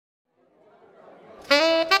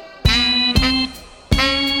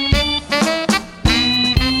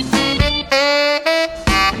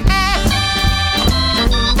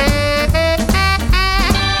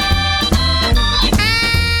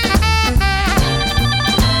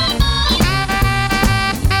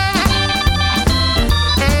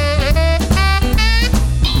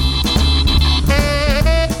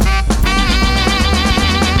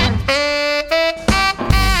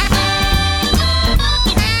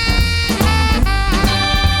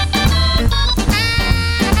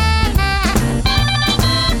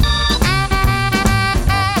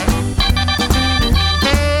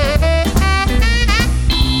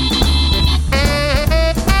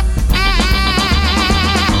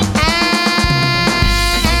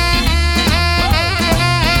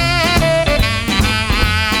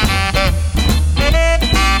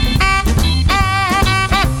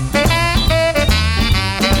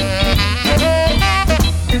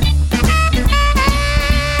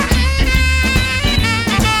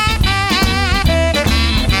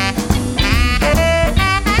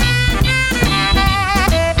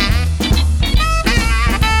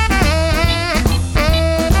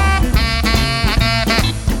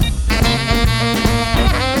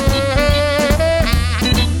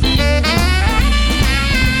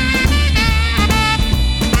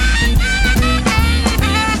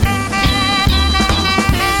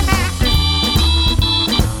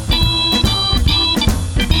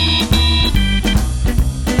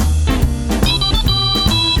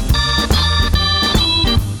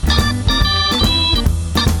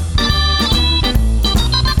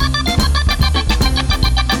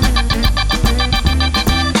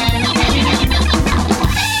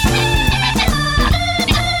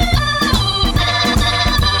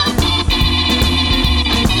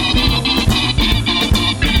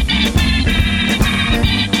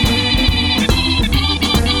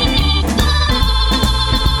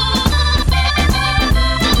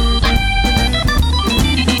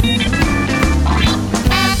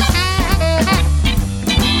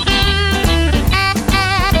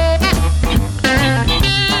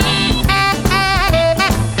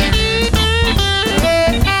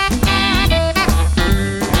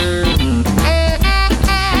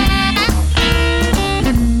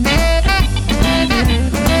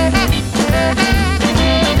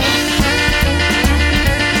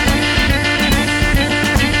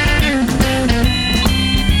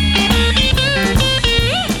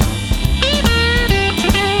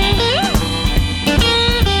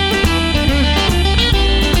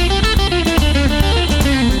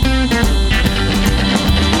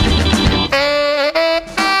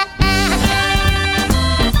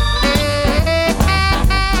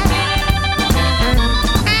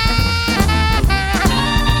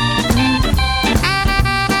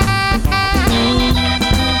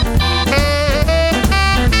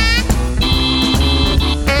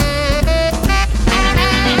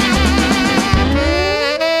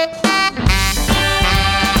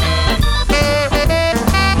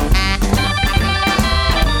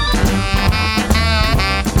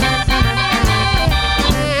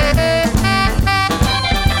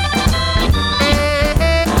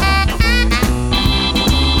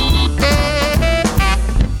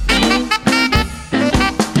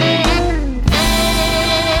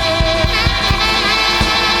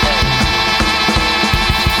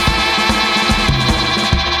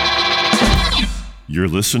You're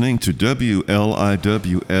listening to WLIW-FM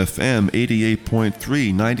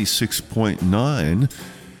 88.3, 96.9,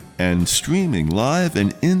 and streaming live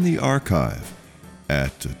and in the archive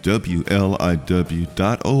at wliw.org/radio.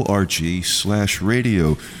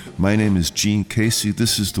 My name is Gene Casey.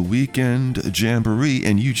 This is the Weekend Jamboree,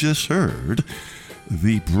 and you just heard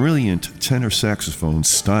the brilliant tenor saxophone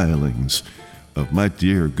stylings of my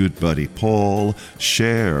dear good buddy Paul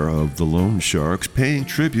SCHER of the Loan Sharks, paying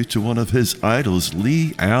tribute to one of his idols,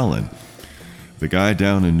 Lee Allen, the guy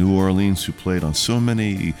down in New Orleans who played on so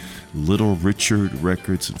many Little Richard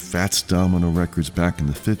records and Fats Domino records back in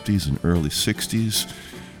the 50s and early 60s,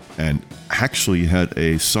 and actually had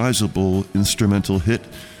a sizable instrumental hit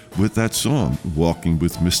with that song, Walking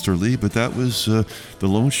with Mr. Lee. But that was the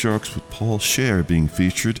Loan Sharks with Paul SCHER being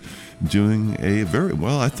featured, doing a very,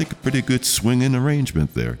 well, I think a pretty good swinging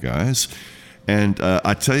arrangement there, guys. And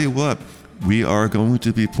I tell you what, we are going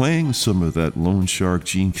to be playing some of that Loan Shark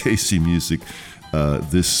Gene Casey music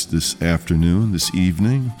this afternoon, this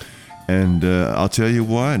evening. And I'll tell you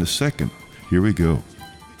why in a second. Here we go.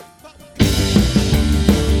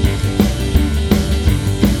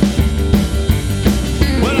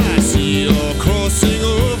 Well, I see you're crossing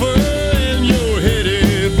over and you're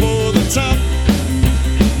headed for the top.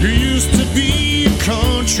 You used to be a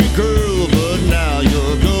country girl, but now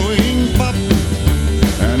you're going pop.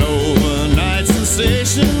 An overnight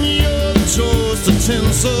sensation, you're the toast of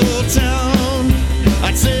Tinseltown.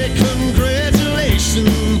 I'd say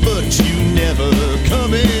congratulations, but you never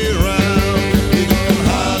come around. You're going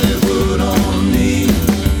Hollywood on me.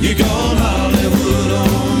 You're going Hollywood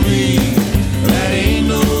on me. That ain't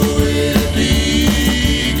no way to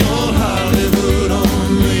be. Going Hollywood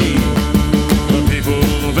on me. The people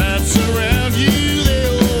that surround you,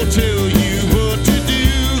 they'll tell you what to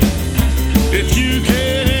do. If you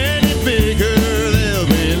get any bigger, there'll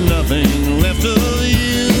be nothing left of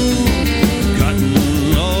you.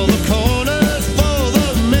 Cutting all the corners for the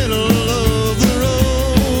middle of the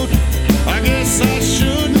road. I guess I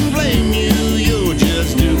shouldn't blame you, you're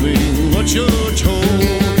just doing what you're told.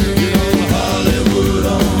 You're going Hollywood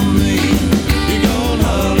on me. You're going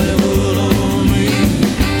Hollywood on me.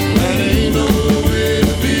 That ain't no way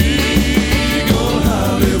to be. You're going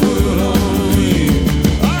Hollywood on me.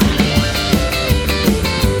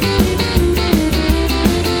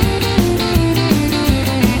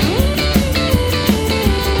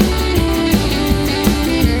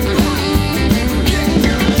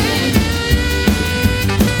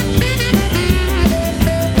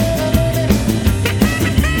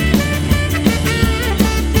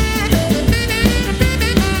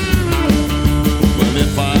 Well,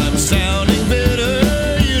 if I'm sounding bitter,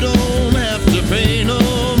 you don't have to pay no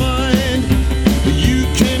mind. You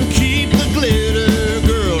can keep the glitter,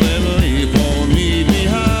 girl, and leave on me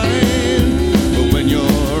behind. But when you're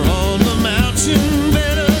on the mountain,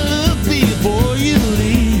 better look before you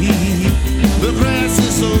leave. The grass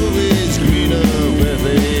is always greener where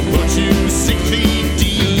they put you 6 feet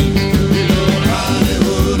deep. You're going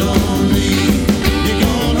Hollywood on me. You're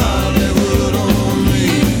going Hollywood on me.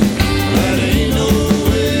 That ain't no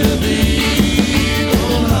way to be.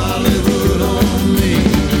 Going Hollywood on me.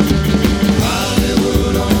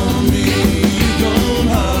 Hollywood on me. You're going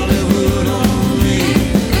Hollywood on me.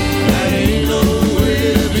 That ain't no way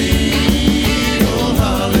to be. Going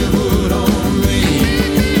Hollywood on me.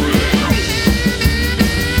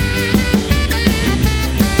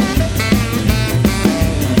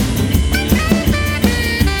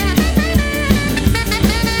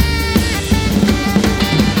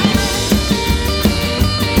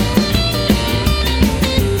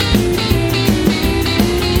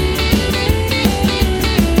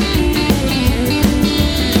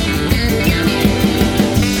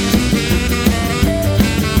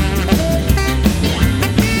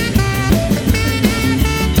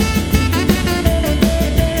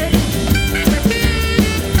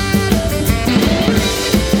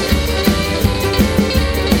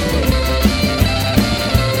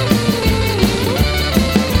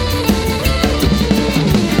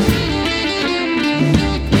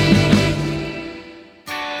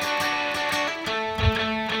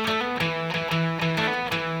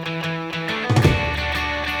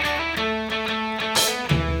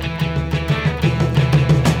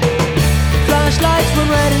 Flashlights were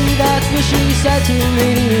ready, that's what she said to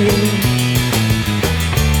me.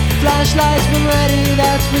 Flashlights were ready,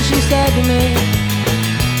 that's what she said to me.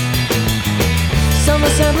 Some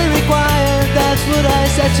assembly required, that's what I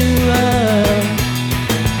said to her.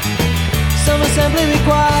 Some assembly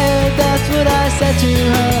required, that's what I said to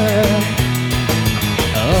her.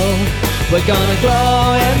 Oh, we're gonna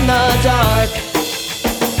glow in the dark.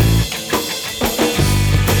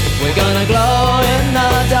 We're gonna glow in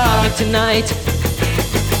the dark tonight.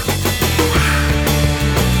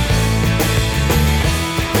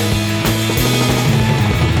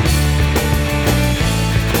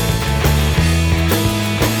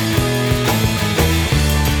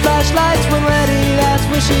 Flashlights when ready, that's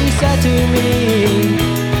what she said to me.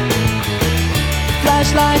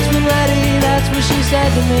 Flashlights when ready, that's what she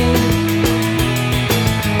said to me.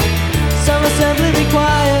 Some assembly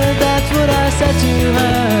required, that's what I said to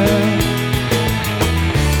her.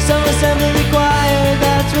 Some assembly required,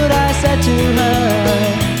 that's what I said to her.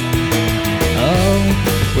 Oh,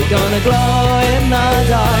 we're gonna glow in the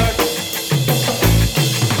dark.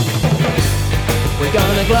 We're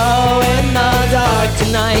gonna glow in the dark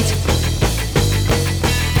tonight.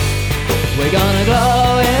 We're gonna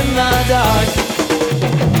glow in the dark.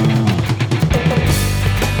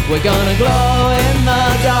 We're gonna glow in the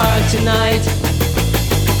dark tonight.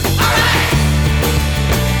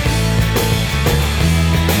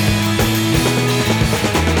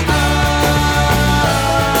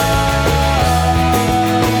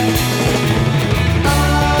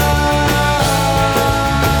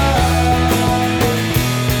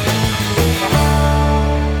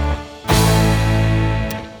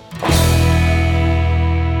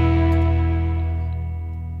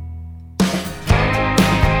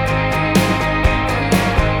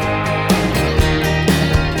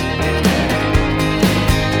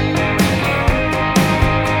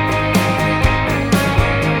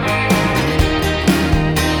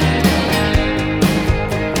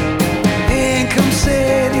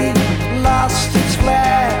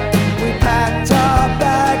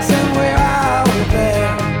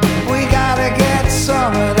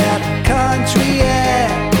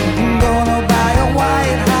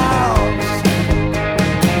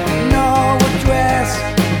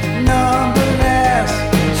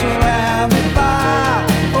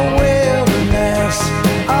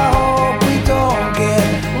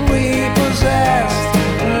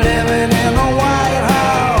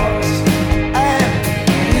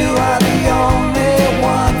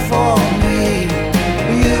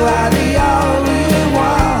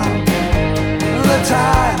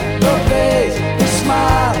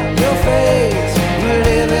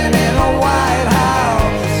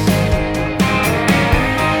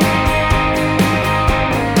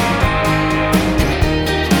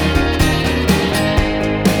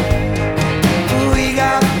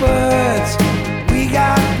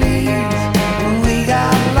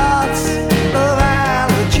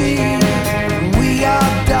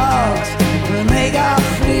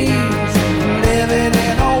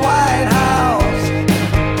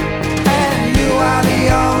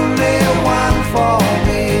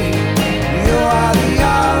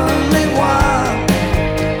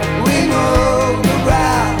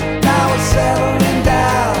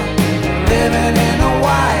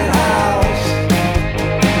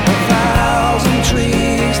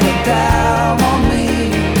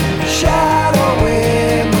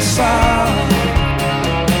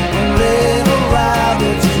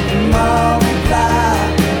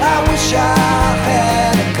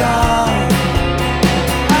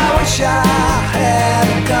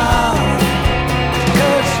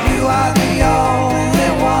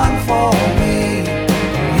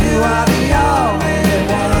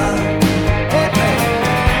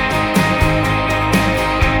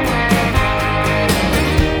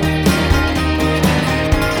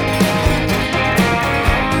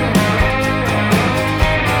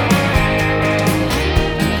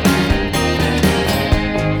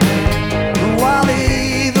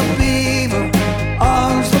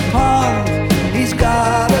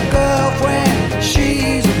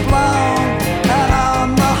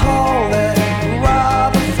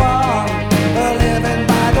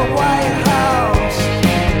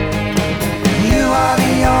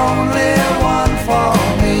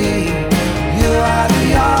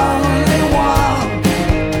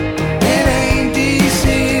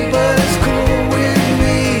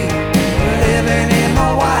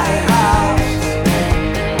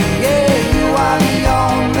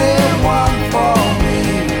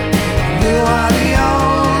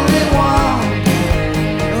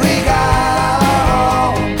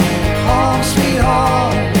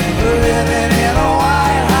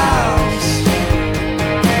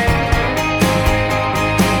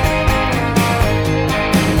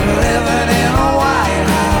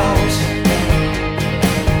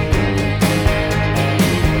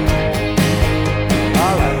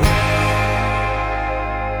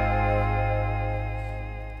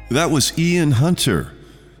 That was Ian Hunter.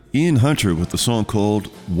 Ian Hunter with the song called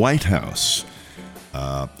White House.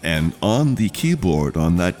 And on the keyboard,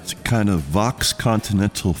 on that kind of Vox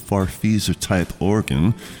Continental Farfisa type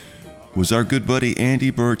organ, was our good buddy Andy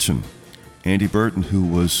Burton. Andy Burton, who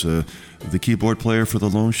was the keyboard player for the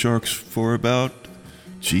Loan Sharks for about,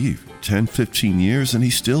 10, 15 years, and he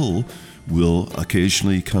still will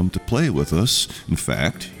occasionally come to play with us. In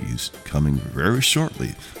fact, he's coming very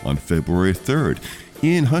shortly on February 3rd.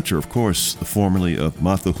 Ian Hunter, of course, formerly of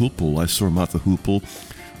Martha Hoople. I saw Martha Hoople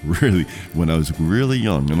really when I was really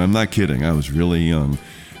young, and I'm not kidding, I was really young,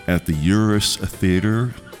 at the Eurus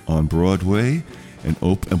Theater on Broadway, and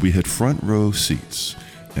we had front row seats.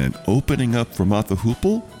 And opening up for Martha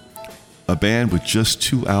Hoople, a band with just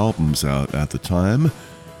 2 albums out at the time,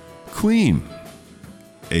 Queen.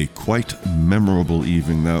 A quite memorable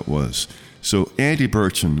evening that was. So Andy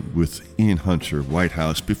Burton with Ian Hunter, White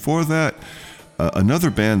House. Before that, another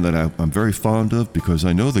band that I'm very fond of because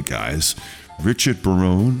I know the guys, Richard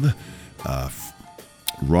Barone,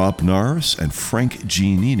 Rob Norris, and Frank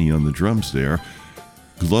Giannini on the drums there.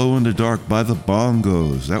 Glow in the Dark by the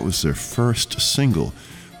Bongos. That was their first single,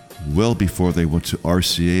 well before they went to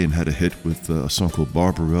RCA and had a hit with a song called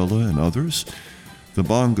Barbarella and others. The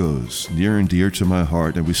Bongos, near and dear to my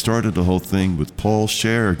heart. And we started the whole thing with Paul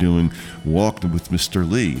Scher doing Walkin' with Mr.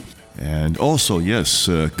 Lee. And also, yes,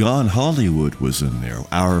 Gone Hollywood was in there.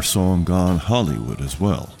 Our song Gone Hollywood as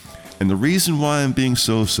well. And the reason why I'm being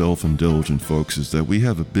so self-indulgent, folks, is that we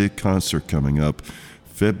have a big concert coming up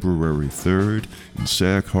February 3rd in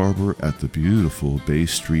Sag Harbor at the beautiful Bay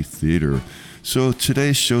Street Theater. So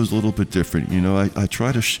today's show's a little bit different. You know, I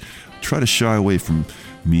try to shy away from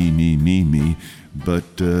me,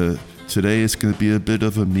 but today it's going to be a bit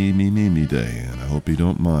of a me day, and I hope you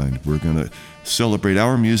don't mind. We're going to celebrate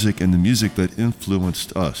our music and the music that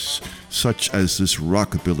influenced us, such as this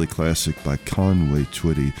rockabilly classic by Conway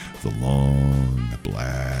Twitty, The Long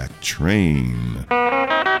Black Train.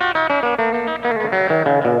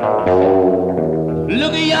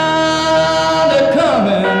 Look yonder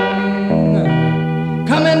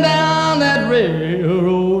coming down that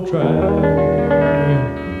railroad track.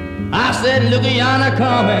 I said, look yonder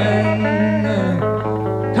coming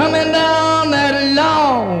down that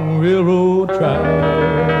long railroad track.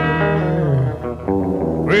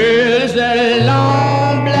 Well, it's that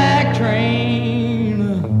long black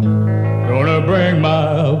train gonna bring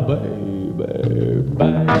my baby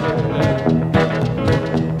back.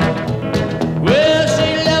 Well,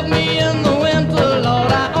 she left me in the winter,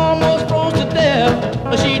 Lord, I almost froze to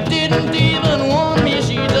death. She didn't even want me,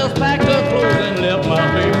 she just packed her clothes and left my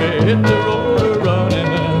baby hit the road running,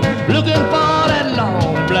 looking for that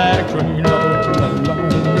long black train, Lord, that long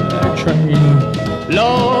black train.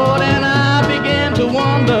 Lord, and I began to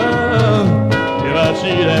wonder if I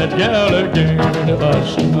see that gal again, if I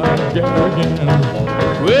see my gal again.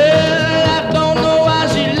 Well, I don't know why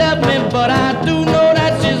she left me, but I do know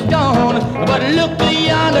that she's gone. But look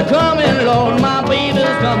yonder coming, Lord, my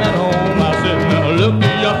baby's coming home. I said, now look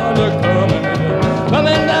yonder coming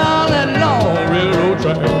down that long railroad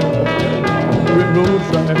track, railroad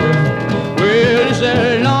track. Well, it's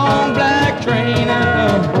that long black train,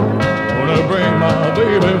 gonna bring my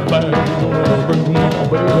baby back, gonna bring my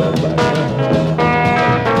baby back.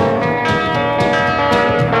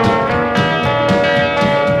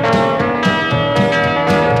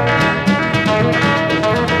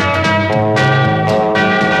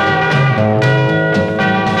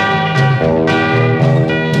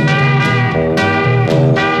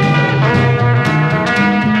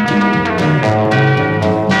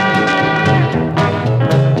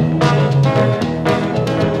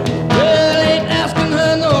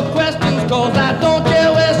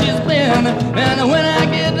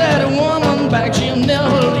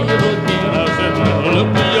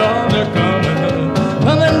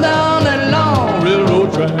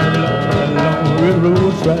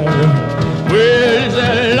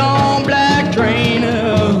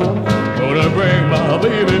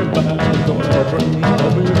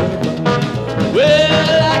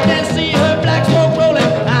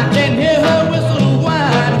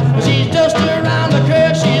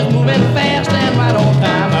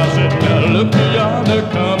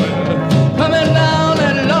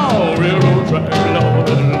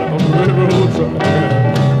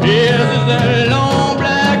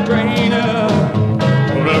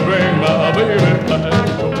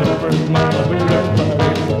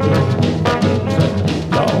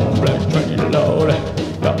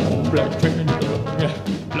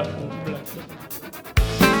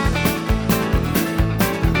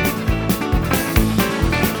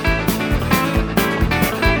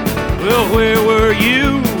 Well, where were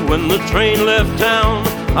you when the train left town?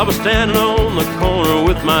 I was standing on the corner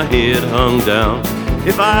with my head hung down.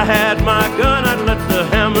 If I had my gun, I'd let the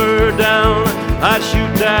hammer down. I'd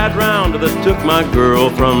shoot that round that took my girl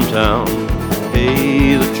from town.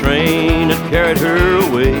 Hey, the train that carried her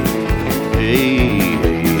away. Hey,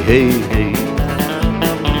 hey, hey, hey.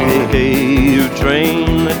 Hey, hey, the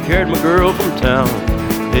train that carried my girl from town.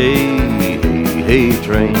 Hey, hey, hey,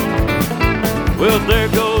 train. Well, there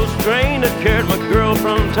goes the train that carried my girl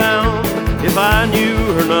from town. If I knew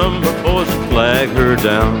her number, boys would flag her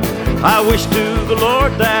down. I wish to the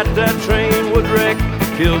Lord that that train would wreck,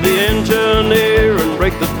 kill the engineer and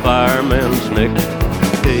break the fireman's neck.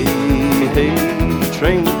 Hey, hey,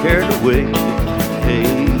 train carried away.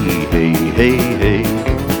 Hey, hey, hey, hey.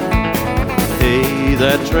 Hey,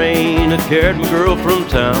 that train that carried my girl from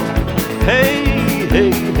town. Hey,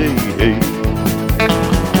 hey, hey, hey.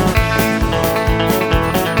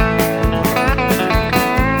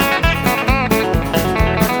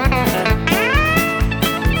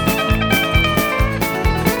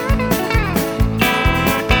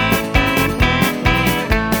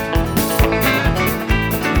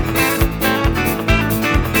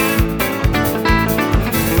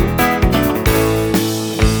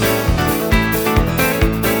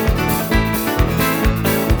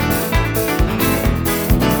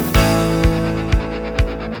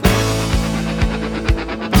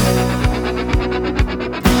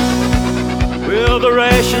 The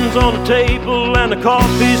rations on the table and the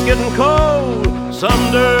coffee's getting cold.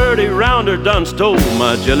 Some dirty rounder done stole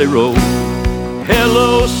my jelly roll.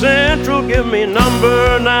 Hello Central, give me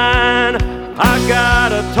number 9. I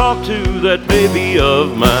gotta talk to that baby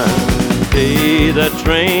of mine. Hey, that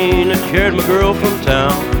train that carried my girl from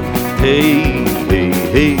town. Hey, hey,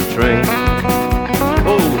 hey, train.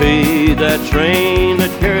 Oh, hey, that train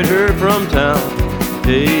that carried her from town.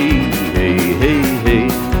 Hey, hey, hey, hey.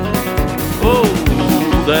 Oh,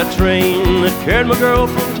 that train that carried my girl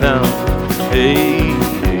from town. Hey,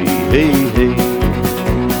 hey, hey, hey.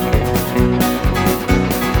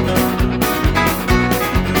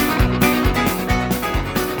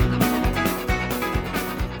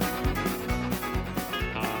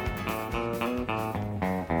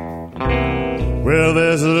 Well,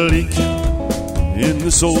 there's a leak in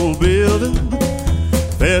this old building.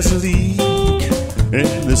 There's a leak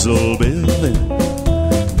in this old building.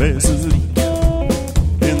 There's a leak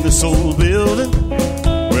in this old building.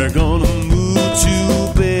 We're gonna move to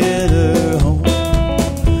a better home.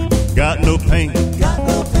 Got no paint, got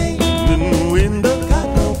no paint in the window. Got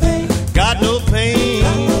no paint, got no paint,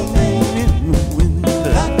 got no paint in the window.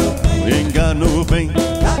 Got no paint, we ain't got no paint,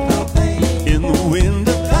 got no paint in the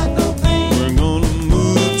window. Got no paint. We're gonna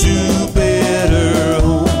move to a better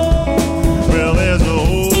home. Well, there's a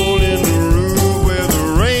hole in the roof where the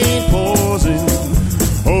rain pours in.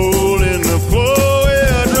 Hole in the floor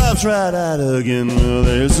where it drops right out again. Well,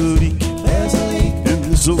 there's a leak in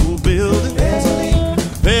this old building. There's a leak.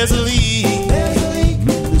 There's a leak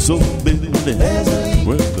in this old building.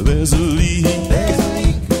 Well, there's a leak in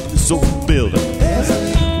this old building.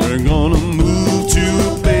 We're gonna move to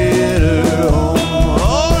a better home.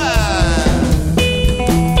 All right.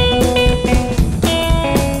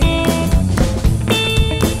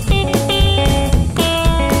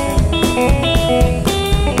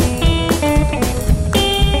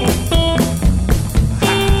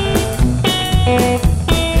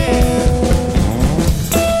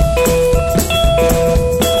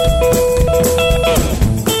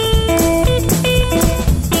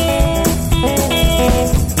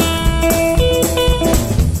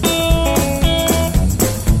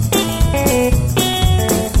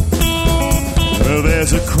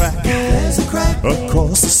 There's a crack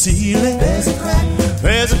across the ceiling. There's a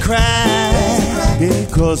crack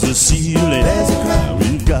across the ceiling.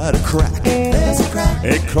 We've got a crack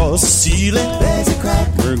across the ceiling.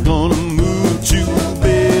 We're gonna move to a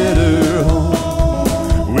better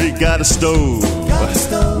home. We got a stove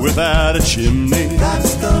without a chimney. We got a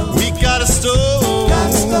stove without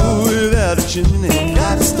a chimney.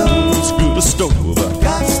 Screw the stove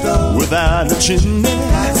without a chimney.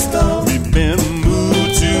 We've been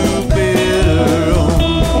moved to a better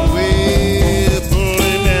home. We're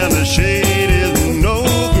pulling down the shade is no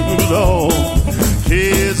good at all.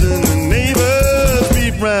 Kids and the neighbors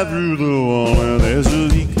peep right through the wall. Now there's a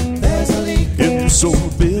leak in this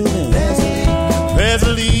old building. There's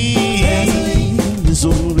a leak in this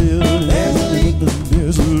old building.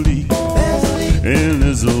 There's a leak in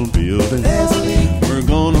this old building. We're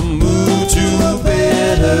gonna move to a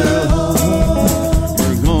better home.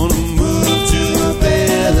 We're gonna move to a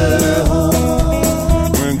better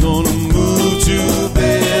home. We're gonna move to a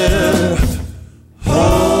better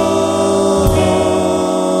home.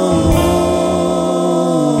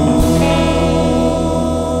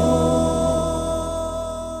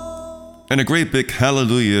 And a great big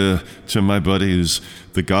hallelujah to my buddies,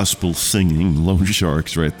 the gospel singing Lone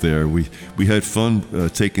Sharks right there. We had fun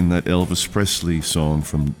taking that Elvis Presley song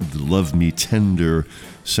from the Love Me Tender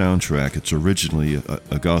soundtrack. It's originally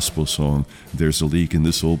a gospel song, There's a Leak in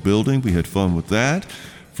This Old Building. We had fun with that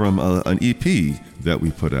from an EP that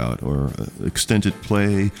we put out, or extended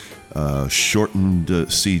play, shortened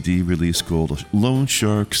CD release called Lone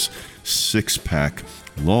Sharks 6-pack,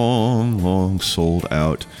 long sold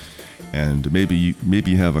out. And maybe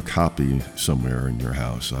you have a copy somewhere in your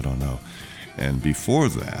house, I don't know. And before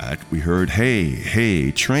that, we heard Hey,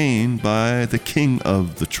 Hey, Train by the king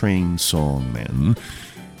of the train songmen,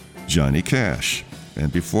 Johnny Cash.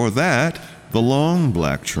 And before that, The Long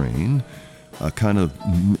Black Train, a kind of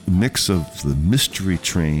mix of the Mystery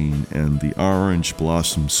Train and the Orange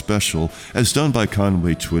Blossom Special, as done by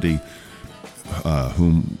Conway Twitty,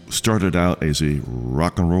 whom started out as a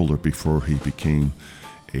rock and roller before he became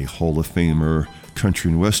a Hall of Famer country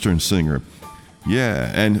and western singer.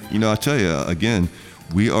 Yeah, and I tell you, again,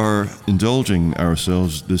 we are indulging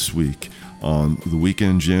ourselves this week on the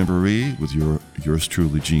Weekend Jamboree with yours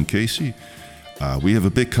truly, Gene Casey. We have a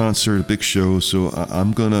big concert, a big show, so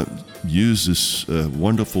I'm going to use this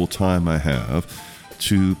wonderful time I have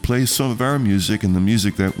to play some of our music and the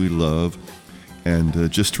music that we love. And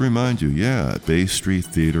just to remind you, Bay Street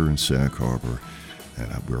Theater in Sag Harbor. And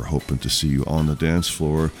we're hoping to see you on the dance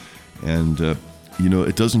floor. And,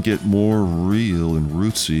 it doesn't get more real and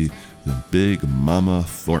rootsy than Big Mama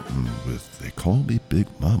Thornton with They Call Me Big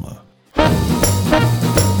Mama.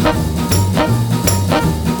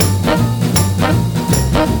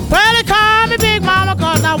 Well, they call me Big Mama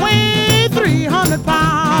 'cause I weigh 300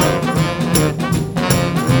 pounds.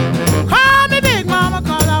 Call me Big Mama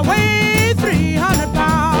 'cause I weigh 300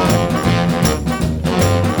 pounds.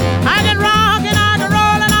 I can rock and I can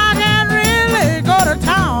roll and I can really go to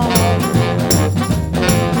town.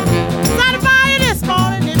 Satisfy you this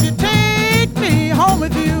morning if you take me home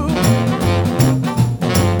with you.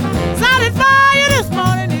 Satisfy you this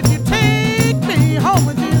morning if you take me home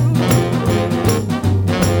with you.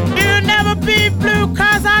 You'll never be blue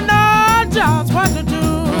 'cause I know just what to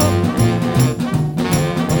do.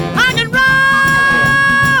 I can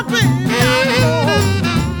rock, baby, I know.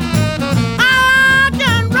 I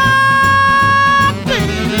can rock,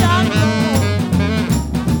 baby, I know.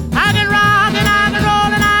 I can rock and I can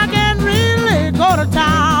roll and I can really go to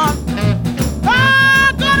town.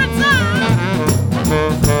 Oh, go to town.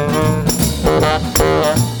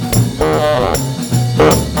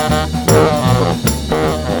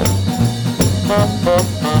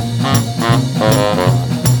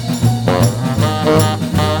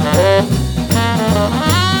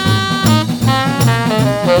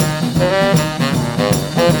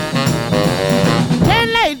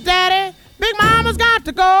 Getting late, Daddy. Big Mama's got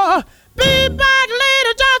to go. Be back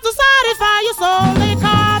later just to satisfy your soul. They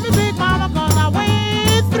call me Big Mama 'cause I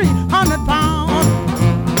weigh 300 pounds.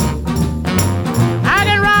 I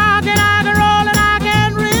can rock and I can roll and I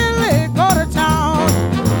can really go to town.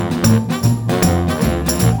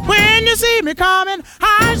 When you see me coming,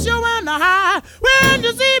 I sure in the high. When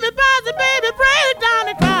you see me passing, baby, break down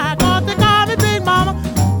and cry. 'Cause they call me Big Mama,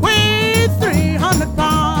 weigh 300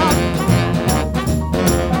 pounds.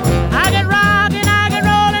 I can rock and I can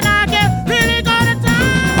roll and I can really go to town.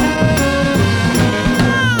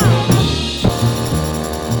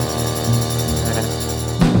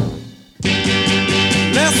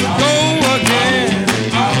 Let's go again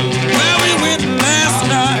where we went last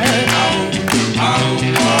night.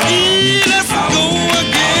 Let's go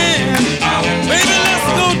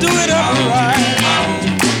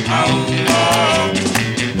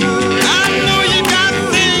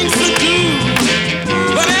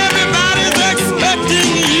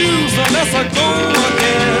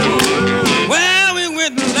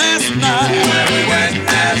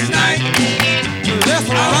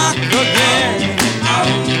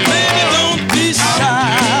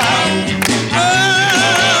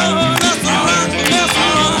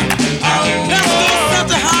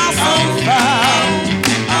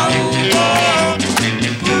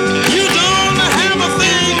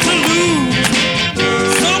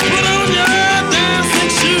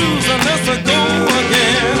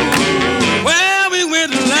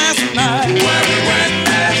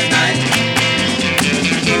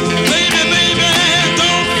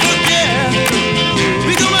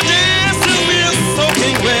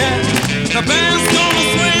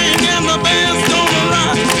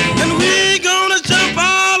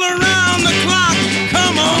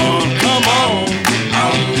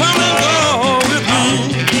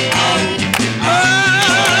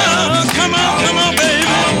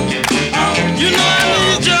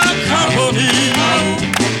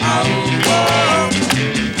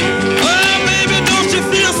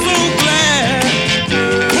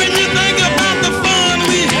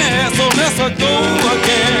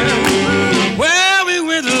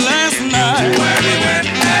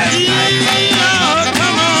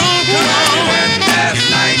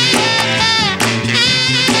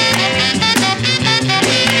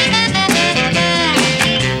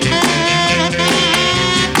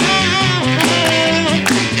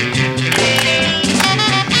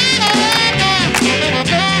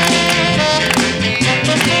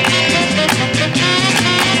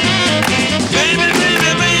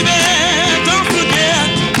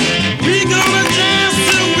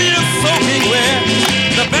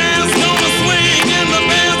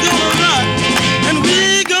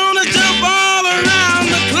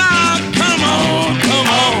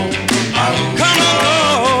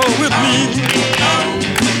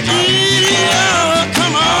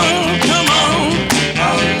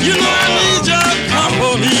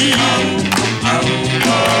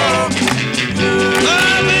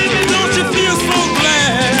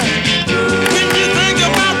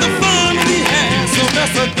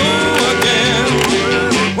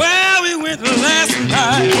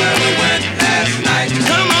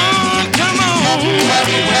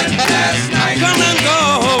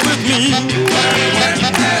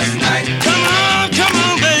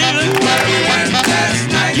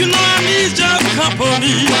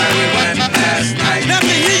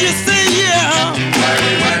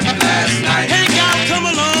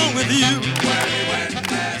you. Where you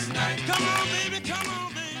went last night? Come on, baby, come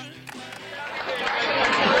on, baby.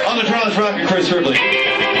 On the drums, Rockin, Chris Ripley.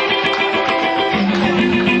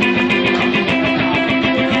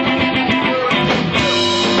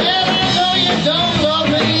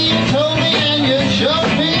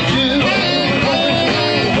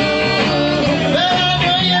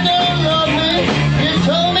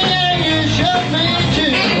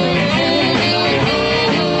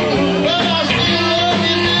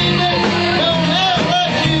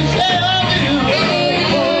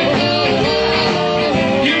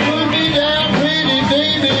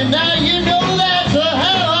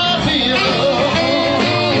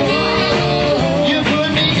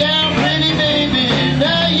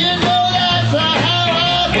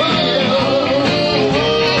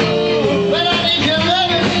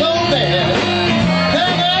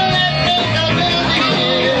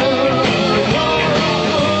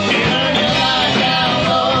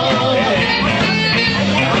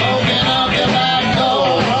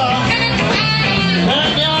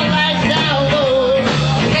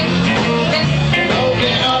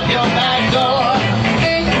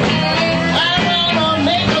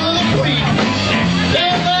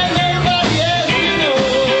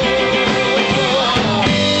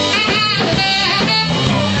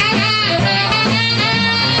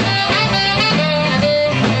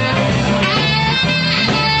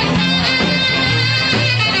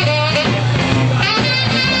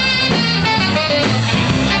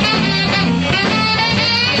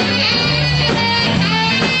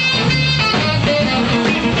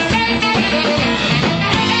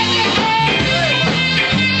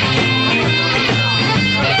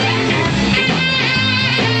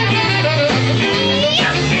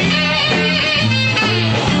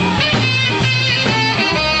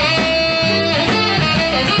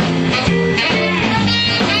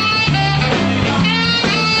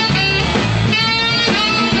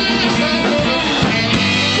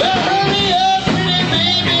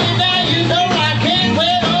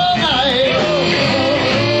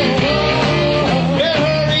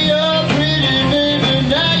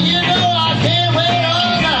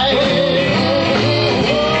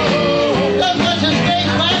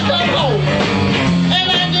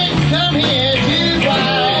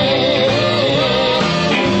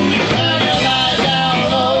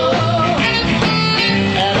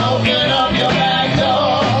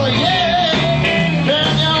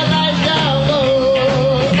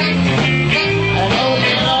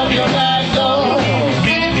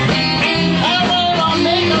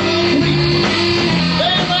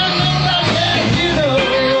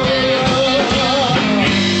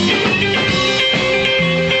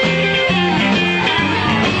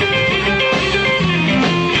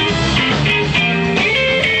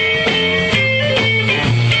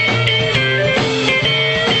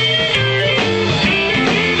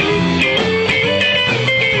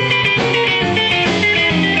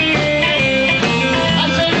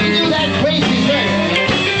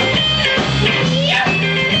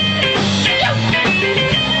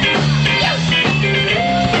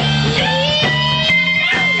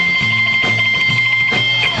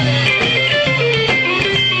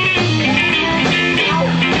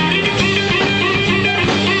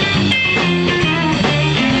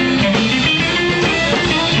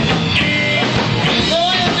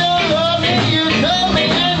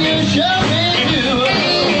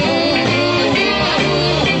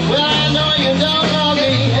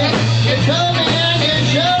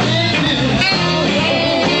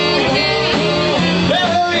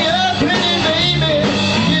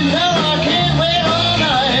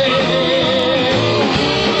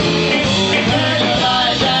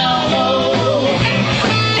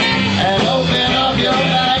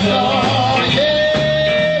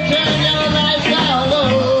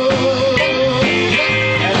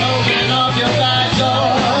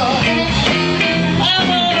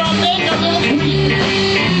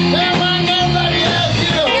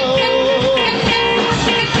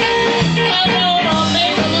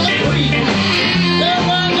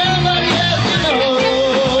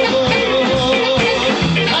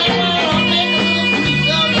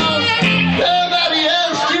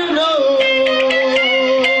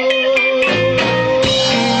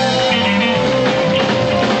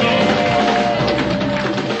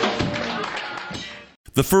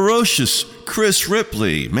 The ferocious Chris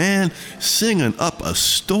Ripley, man, singing up a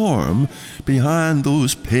storm behind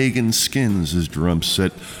those pagan skins, his drum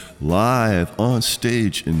set live on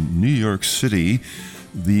stage in New York City.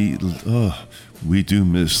 We do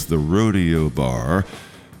miss the rodeo bar.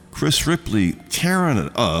 Chris Ripley tearing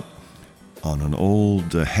it up. on an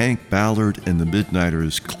old Hank Ballard and the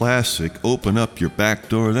Midnighters classic, Open Up Your Back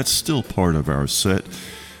Door. That's still part of our set.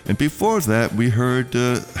 And before that, we heard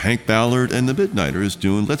Hank Ballard and the Midnighters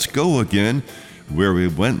doing Let's Go Again, Where We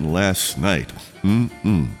Went Last Night.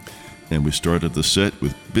 And we started the set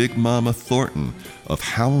with Big Mama Thornton of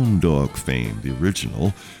Hound Dog fame, the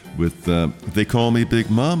original, with They Call Me Big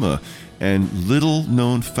Mama. And little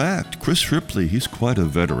known fact, Chris Ripley, he's quite a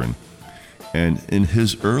veteran. And in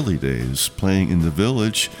his early days playing in the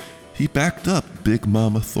Village, he backed up Big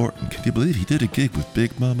Mama Thornton. Can you believe he did a gig with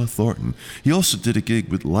Big Mama Thornton? He also did a gig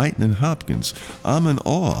with Lightnin' Hopkins. I'm in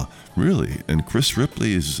awe, really. And Chris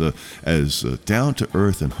Ripley is as down to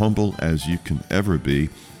earth and humble as you can ever be.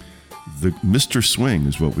 The Mr. Swing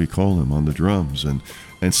is what we call him on the drums, and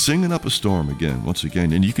singing up a storm once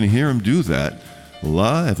again. And you can hear him do that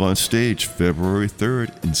live on stage February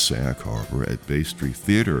 3rd in Sag Harbor at Bay Street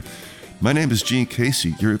Theater. My name is Gene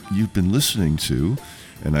Casey. You've been listening to,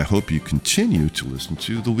 and I hope you continue to listen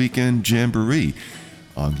to, The Weekend Jamboree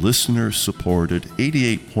on listener-supported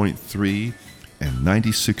 88.3 and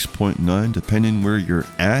 96.9, depending where you're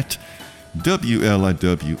at,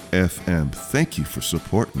 WLIW-FM. Thank you for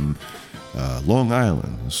supporting Long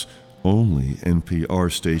Island's only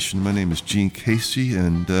NPR station. My name is Gene Casey,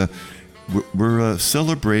 and we're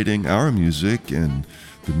celebrating our music and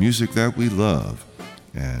the music that we love.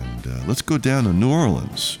 And let's go down to New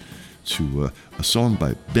Orleans to a song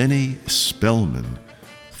by Benny Spellman,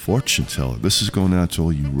 Fortune Teller. This is going out to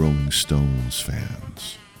all you Rolling Stones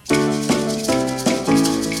fans.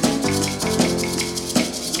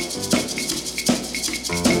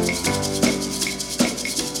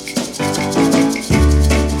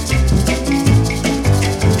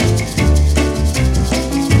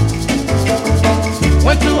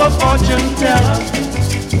 Went to a fortune teller,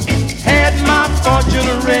 had my fortune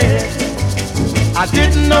read. I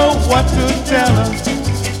didn't know what to tell her,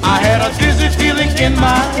 I had a dizzy feeling in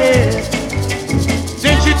my head.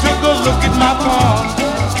 Then she took a look at my palm,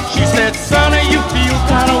 she said, "Sonny, you feel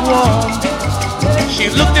kinda warm." She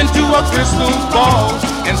looked into a crystal ball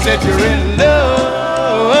and said, "You're in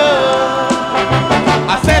love."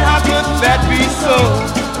 I said, "How could that be so?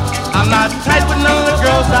 I'm not tight with none of the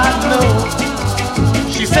girls I know."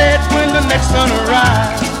 She said, "When the next sun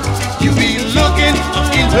arrives, you be looking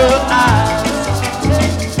in her eyes."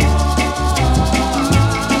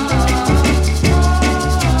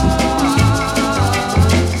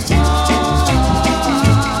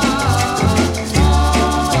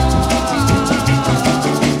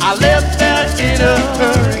 I left there in a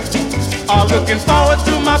hurry, all looking forward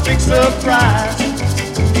to my big surprise.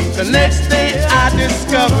 The next day I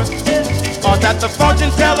discovered that the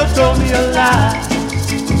fortune teller told me a lie.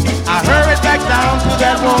 I hurried back down to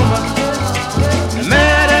that woman,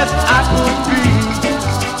 mad as I could be.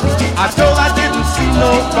 I told her I didn't see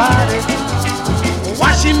nobody,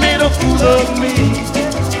 why she made a fool of me.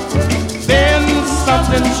 Then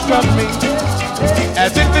something struck me,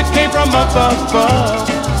 as if it came from up above.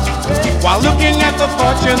 While looking at the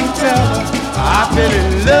fortune teller, I fell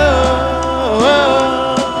in love.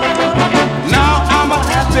 Now I'm a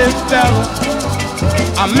happy fella,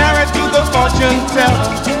 I'm married to the fortune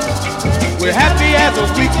teller. We're happy as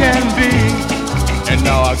we can be, and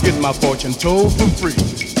now I get my fortune told for free.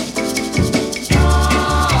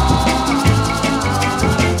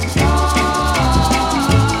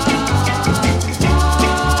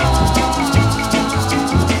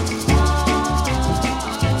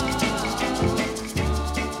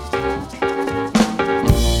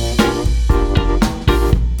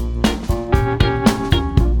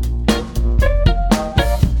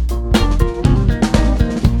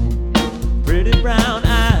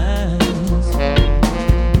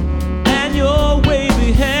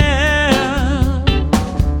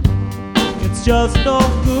 Just no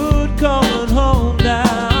good coming home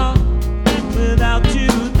now without you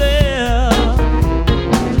there.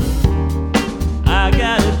 I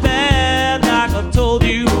got it bad like I told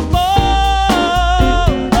you before.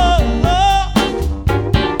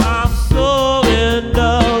 I'm so in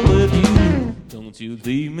love with you, don't you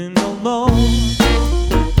leave me no more.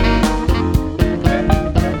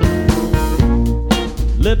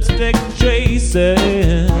 Lipstick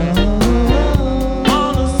traces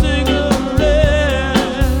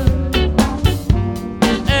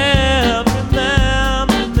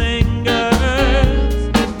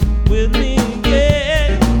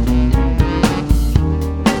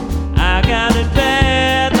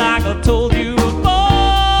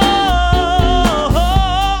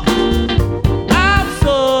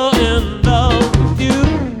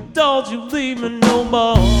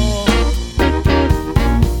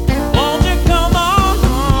Won't you come on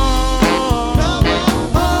home?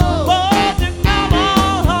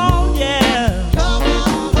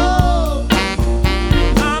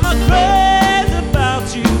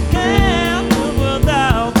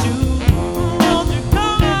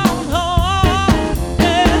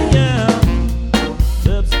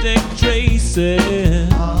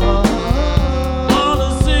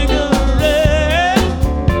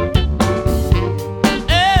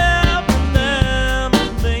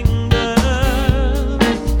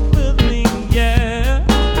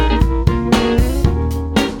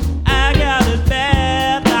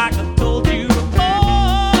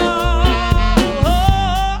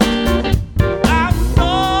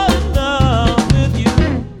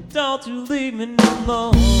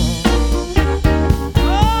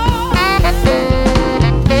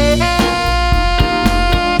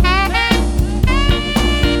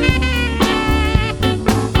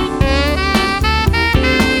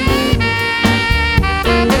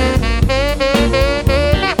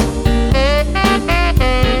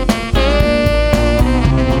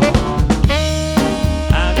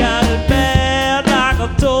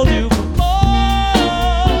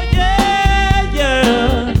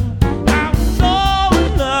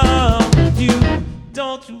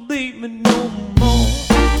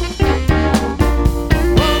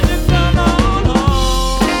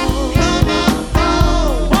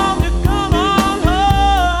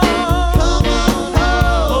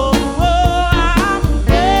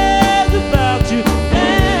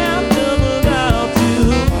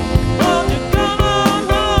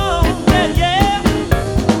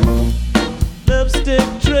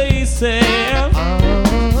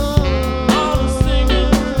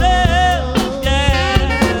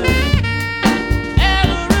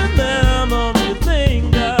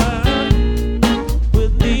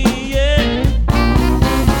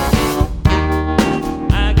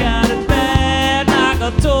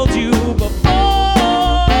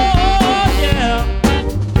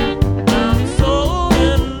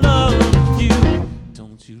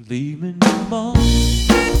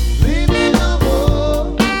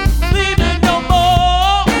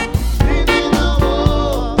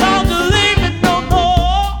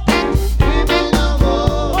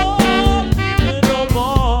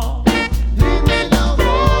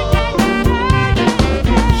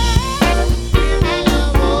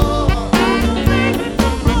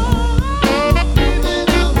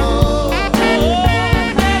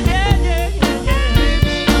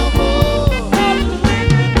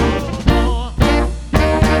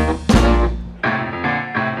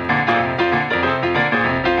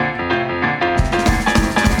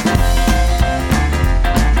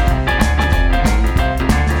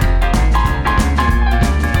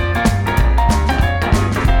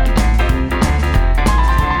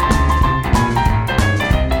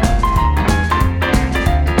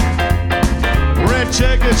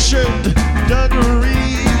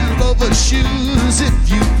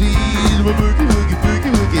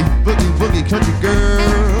 country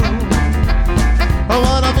girl.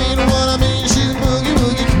 What I mean, she's a boogie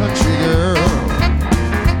woogie country girl.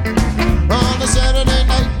 On a Saturday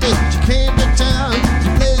night, she came to town. She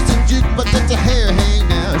plays the juke, but let the hair hang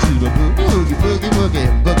down. She's a boogie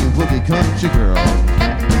woogie country girl.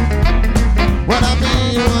 What I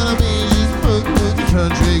mean, she's a boogie woogie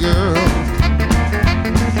country girl.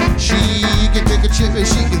 She can pick a chippy,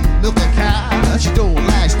 she can milk a cow. She don't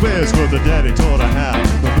like squares, cause the daddy taught her how.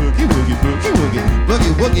 Boogie woogie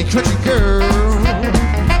country girl.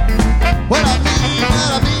 What I mean,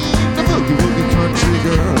 the boogie woogie country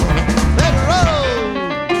girl. Let her roll.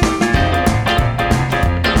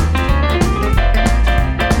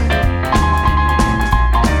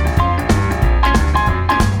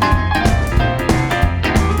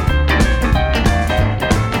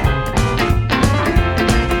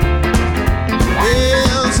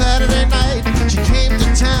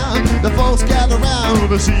 The folks gather round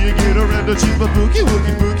to see you get around to she's a boogie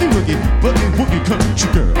woogie country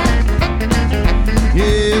girl.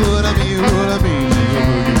 Yeah, what I mean, she's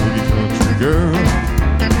a boogie country girl.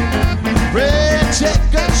 Red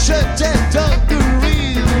checker, shirt and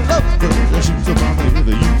dungarees, love her, she's a mama with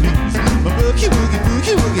a you please. A boogie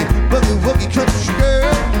woogie country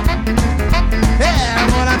girl. Yeah,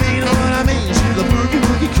 what I mean, she's a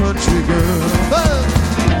boogie country girl. Oh.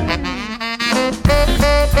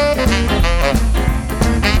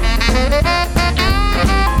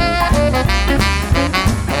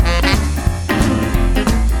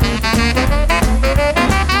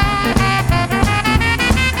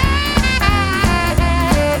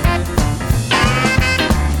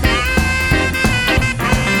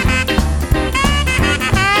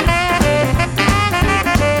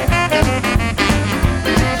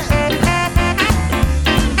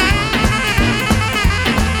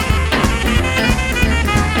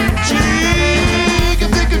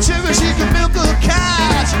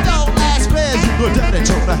 Daddy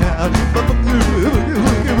told her how, but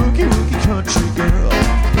boogie country girl.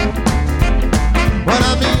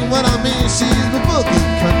 What I mean, she's the boogie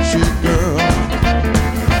country girl.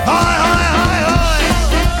 Hi, hi, hi, hi.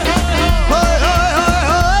 Hi, hi, hi,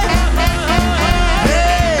 hi.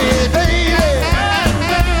 Hey, baby.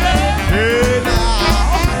 Hey, now.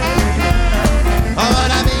 What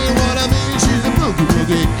I mean, she's the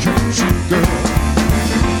boogie country girl.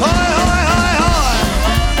 Hi, hi, hi, hi.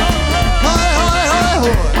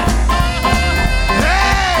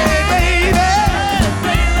 Hey, baby.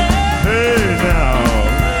 Hey, now.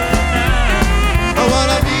 What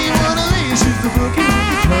I mean, she's the boogie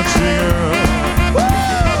country girl.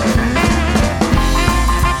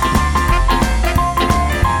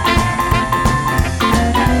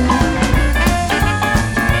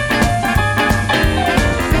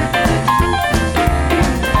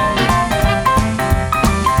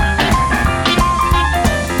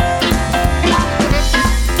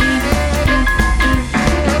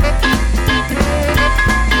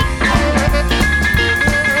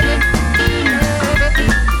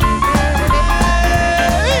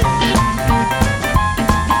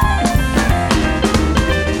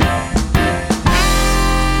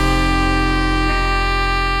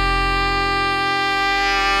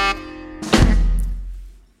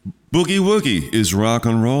 Boogie Woogie is rock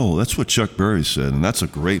and roll. That's what Chuck Berry said, and that's a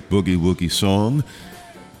great Boogie Woogie song.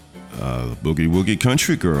 Boogie Woogie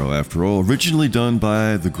Country Girl, after all, originally done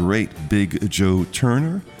by the great Big Joe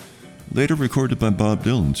Turner, later recorded by Bob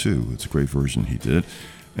Dylan, too. It's a great version he did.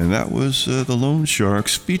 And that was the Lone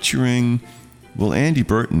Sharks featuring, well, Andy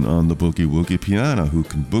Burton on the Boogie Woogie piano, who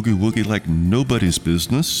can boogie woogie like nobody's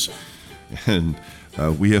business. And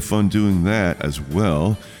we have fun doing that as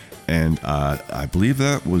well. And I believe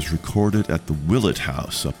that was recorded at the Willett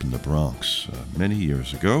House up in the Bronx many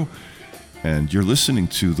years ago. And you're listening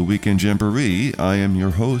to The Weekend Jamboree. I am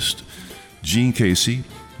your host, Gene Casey.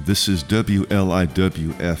 This is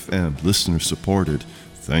WLIW-FM, listener supported.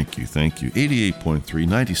 Thank you. 88.3,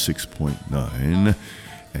 96.9.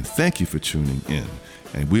 And thank you for tuning in.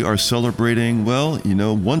 And we are celebrating, well,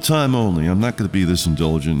 one time only. I'm not going to be this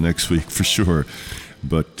indulgent next week for sure.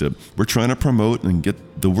 But we're trying to promote and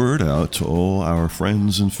get the word out to all our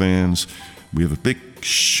friends and fans. We have a big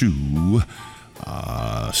show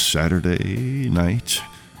Saturday night,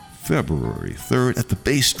 February 3rd at the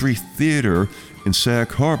Bay Street Theater in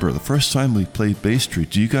Sag Harbor. The first time we played Bay Street,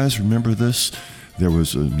 do you guys remember this? There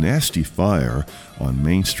was a nasty fire on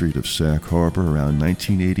Main Street of Sag Harbor around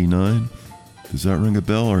 1989. Does that ring a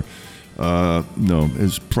bell? Or no,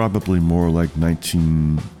 it's probably more like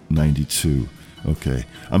 1992. Okay,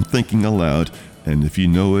 I'm thinking aloud, and if you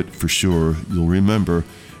know it for sure, you'll remember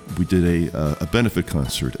we did a benefit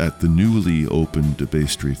concert at the newly opened Bay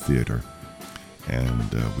Street Theater.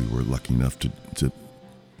 and we were lucky enough to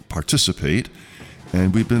participate,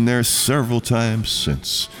 and we've been there several times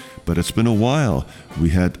since. But it's been a while. We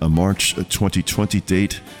had a March 2020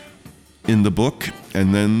 date in the book,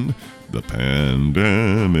 and then the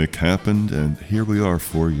pandemic happened, and here we are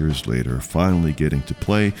 4 years later, finally getting to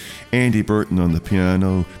play. Andy Burton on the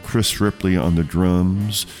piano, Chris Ripley on the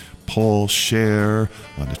drums, Paul SCHER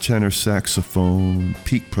on the tenor saxophone,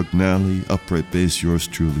 Pete Pugnale, upright bass, yours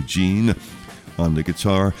truly, Gene, on the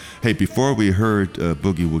guitar. Hey, before we heard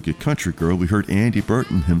Boogie Woogie Country Girl, we heard Andy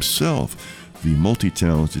Burton himself, the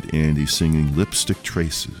multi-talented Andy, singing Lipstick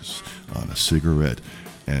Traces on a Cigarette,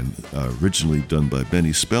 and originally done by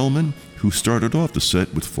Benny Spellman, who started off the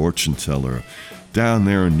set with Fortune Teller down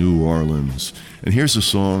there in New Orleans. And here's a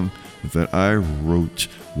song that I wrote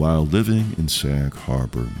while living in Sag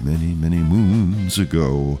Harbor many, many moons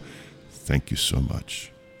ago. Thank you so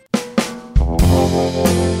much.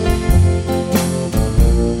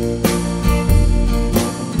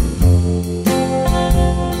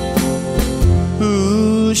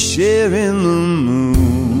 Who's sharing the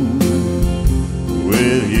moon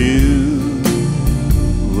with you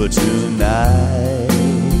tonight?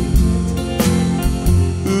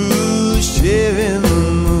 Who's sharing the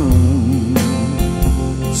moon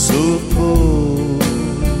so full,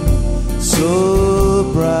 so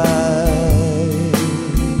bright?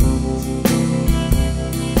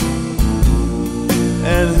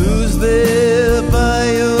 And who's there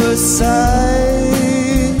by your side?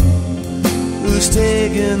 Who's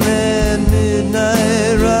taking that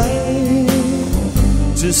midnight ride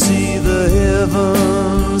to see the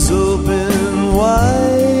heavens open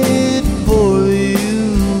wide for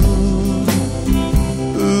you?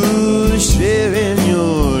 Who's sharing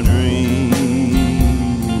your dreams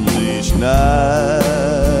each night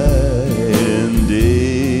and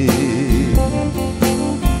day?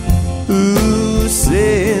 Who's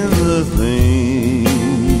saying the things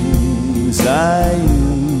I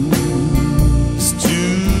used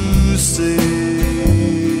to say?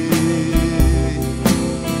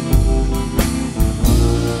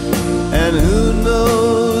 And who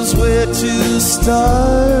knows where to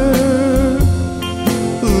start?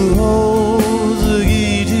 Who holds the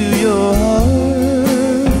key to your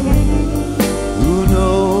heart? Who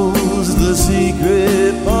knows the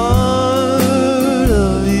secret part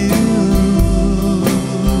of you?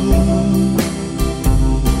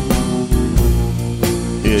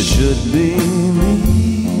 It should be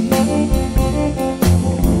me.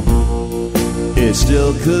 It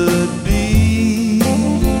still could be.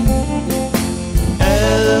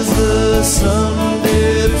 As the sun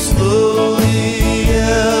dips slowly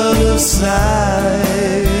out of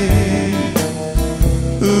sight,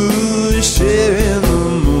 who's sharing the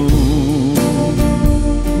moon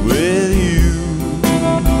with you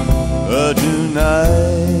tonight?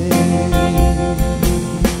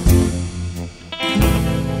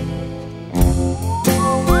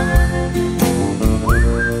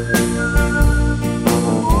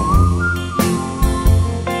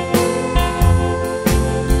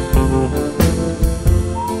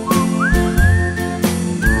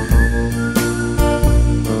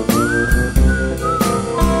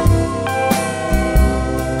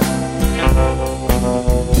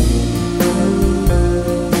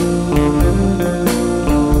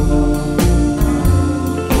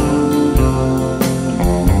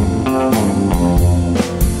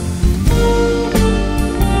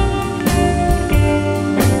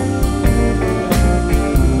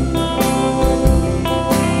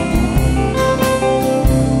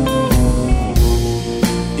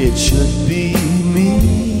 It should be me.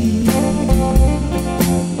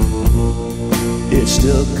 It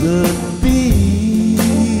still could be.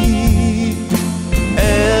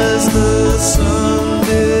 As the sun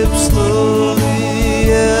dips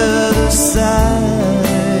slowly out of sight,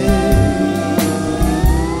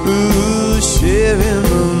 who's sharing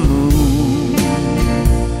the moon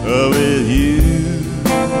with you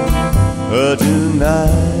tonight?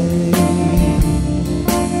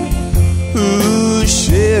 Who's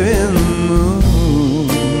sharing the moon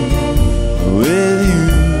with you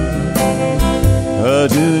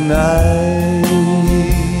tonight?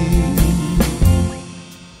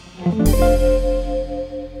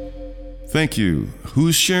 Thank you.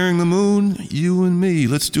 Who's sharing the moon? You and me.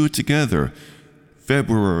 Let's do it together.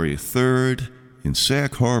 February 3rd in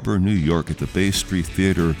Sag Harbor, New York at the Bay Street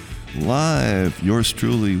Theater. Live, yours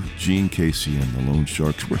truly, Gene Casey and the Lone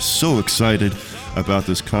Sharks. We're so excited about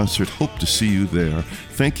this concert. Hope to see you there.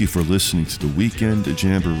 Thank you for listening to the Weekend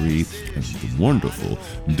Jamboree and the wonderful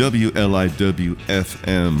WLIW-FM.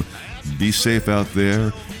 Be safe out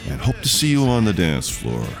there and hope to see you on the dance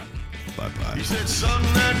floor. Bye-bye. He said, son,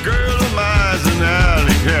 that girl of mine's an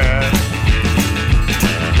alley cat.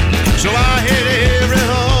 So I hit every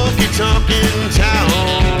honky-tonk in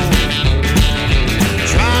town,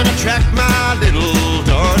 trying to track my little